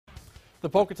The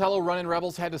Pocatello Runnin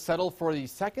Rebels had to settle for the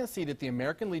second seed at the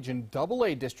American Legion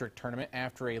AA District Tournament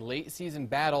after a late season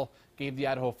battle gave the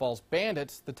Idaho Falls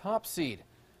Bandits the top seed.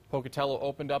 Pocatello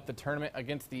opened up the tournament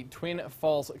against the Twin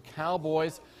Falls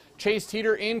Cowboys. Chase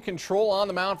Teeter in control on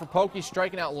the mound for Pokey,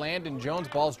 striking out Landon Jones.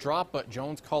 Balls dropped, but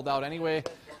Jones called out anyway.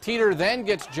 Teeter then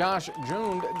gets Josh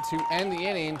Jund to end the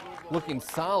inning, looking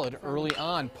solid early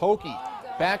on. Pokey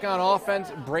back on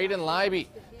offense. Braden Leiby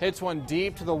hits one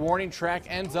deep to the warning track,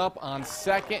 ends up on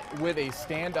second with a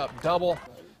stand-up double.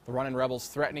 The Runnin Rebels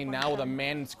threatening now with a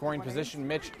man in scoring position.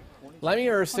 Mitch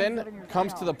Lemierson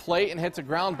comes to the plate and hits a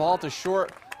ground ball to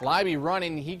short. Leiby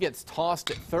running, he gets tossed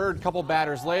at third. Couple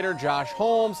batters later, Josh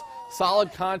Holmes,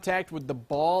 solid contact with the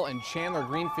ball, and Chandler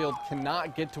Greenfield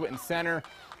cannot get to it in center.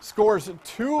 Scores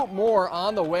two more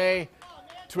on the way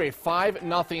to a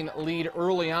 5-0 lead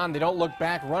early on. They don't look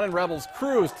back. Runnin Rebels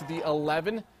cruise to the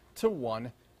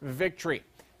 11-1 victory.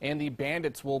 And the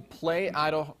Bandits will play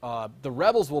the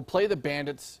Rebels will play the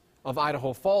Bandits of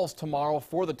Idaho Falls tomorrow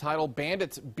for the title.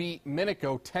 Bandits beat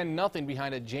Minico 10-0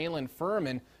 behind a Jalen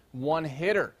Furman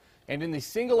one-hitter. And in the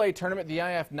single A tournament, the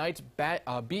IF Knights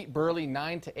beat Burley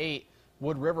 9-8.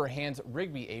 Wood River hands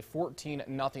Rigby a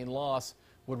 14-0 loss.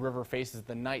 Wood River faces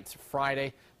the Knights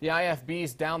Friday. The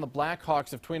IFBs down the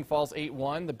Blackhawks of Twin Falls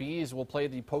 8-1. The Bees will play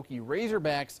the Pokey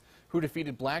Razorbacks, who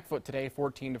defeated Blackfoot today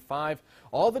 14-5.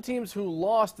 All the teams who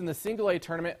lost in the single A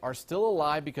tournament are still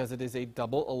alive because it is a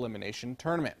double elimination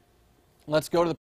tournament. Let's go to the